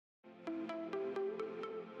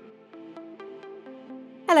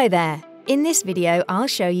Hello there! In this video, I'll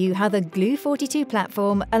show you how the Glue42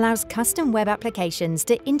 platform allows custom web applications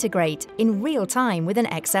to integrate in real time with an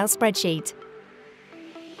Excel spreadsheet.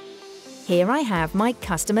 Here I have my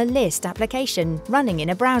customer list application running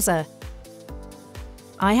in a browser.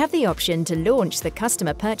 I have the option to launch the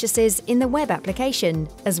customer purchases in the web application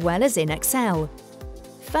as well as in Excel.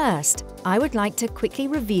 First, I would like to quickly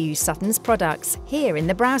review Sutton's products here in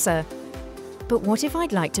the browser. But what if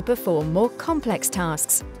I'd like to perform more complex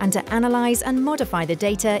tasks and to analyze and modify the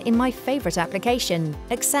data in my favorite application,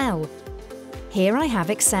 Excel? Here I have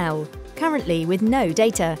Excel, currently with no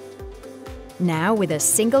data. Now, with a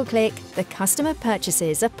single click, the customer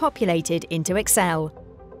purchases are populated into Excel.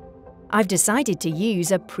 I've decided to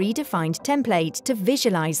use a predefined template to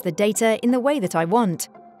visualize the data in the way that I want.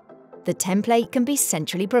 The template can be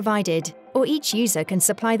centrally provided, or each user can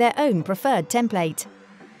supply their own preferred template.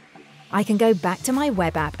 I can go back to my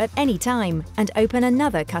web app at any time and open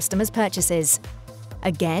another customer's purchases.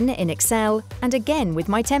 Again in Excel and again with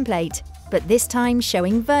my template, but this time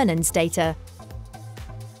showing Vernon's data.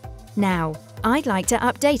 Now, I'd like to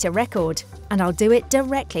update a record, and I'll do it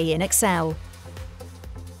directly in Excel.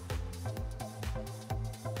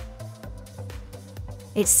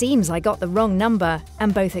 It seems I got the wrong number,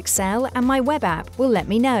 and both Excel and my web app will let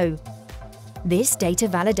me know. This data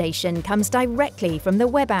validation comes directly from the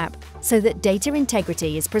web app, so that data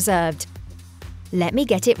integrity is preserved. Let me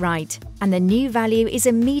get it right, and the new value is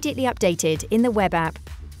immediately updated in the web app.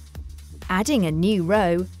 Adding a new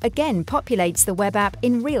row again populates the web app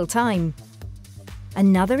in real time.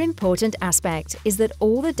 Another important aspect is that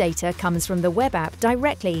all the data comes from the web app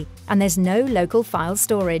directly, and there's no local file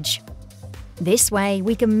storage. This way,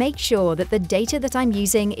 we can make sure that the data that I'm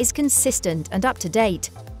using is consistent and up to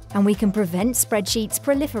date, and we can prevent spreadsheets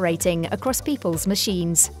proliferating across people's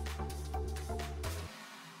machines.